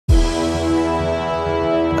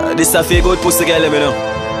This a feel good pussy girl, let me know.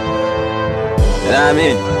 You know what I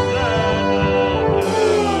mean?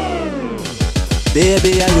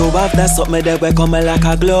 Baby, and you have that something that we come like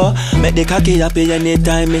a glow. Make the cocky happy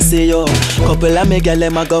anytime me see you. Couple of me girl,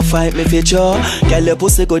 them a go fight me for sure. Girl, your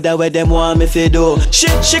pussy good that way them want me for do. She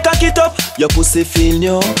cock it up, your pussy feel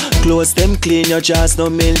new. Clothes them clean, your jaws no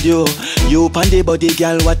mildew. You pan the body,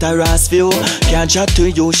 girl, what a rasp view. Can't chat to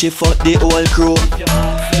you, she fuck the whole crew.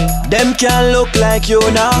 Them can't look like you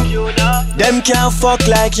now. Them can't fuck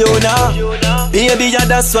like you now. Baby, yeah,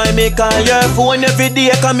 that's why me call your phone every day.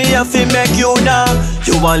 Cause me have to make you now.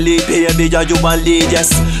 You want lead, baby, yeah, you want lead, yes.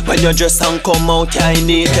 When your dress and come out, I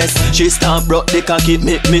need this. She start broke the cocky,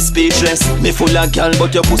 make me speechless. Me full of girl,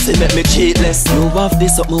 but your pussy make me cheatless. You have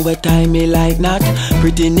this up, me wet time me like that.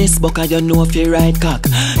 Prettiness, but you know if you right cock.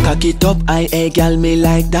 Cock it up, I girl me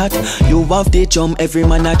like that. You have the jump, every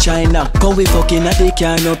man a China. Come we fucking at the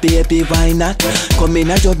car, no baby, why not? Come in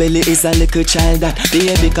at your belly is a little child that.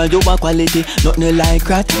 Baby, cause you a quality, nothing like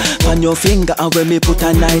that. On your finger, and when me put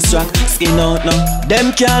a nice rock. Skin out now.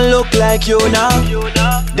 Them can't look like you now.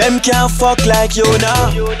 Them can't fuck like you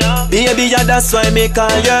now. Baby, yeah, that's why me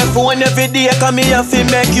call your phone every day. Cause me have to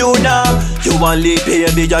make you now. You want lead,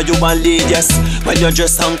 baby, yeah, you want lead, yes. When your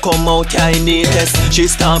dress and come out, I need this. She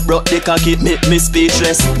start broke the cocky, make me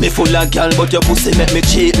speechless. Me full of girl, but your pussy make me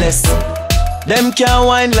cheatless. Them can't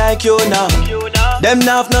whine like you now. Them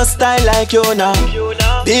not have no style like you now.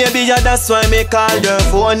 Baby, yeah, that's why me call your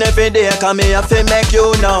phone every day. Cause me have to make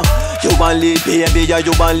you now. You want lead, baby, yeah,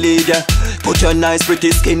 you want lead, yeah. Put your nice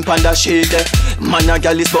pretty skin pan the shade, eh. Man a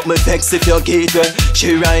gal is but me vex if you get way.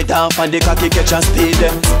 She ride off and the cocky catch and speed,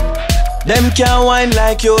 eh. Them can't whine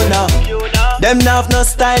like you now. Them not have no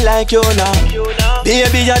style like you now.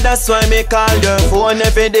 Baby, yeah, that's why me call your phone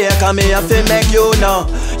every day. Cause me have to make you now.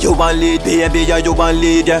 You want lead, baby, yeah, you want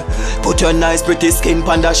lead, yeah. Put your nice pretty skin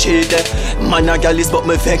pan the shade, eh. Man a gal is but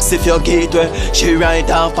me vex if you get way. She ride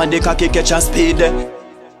off and the cocky catch and speed, eh.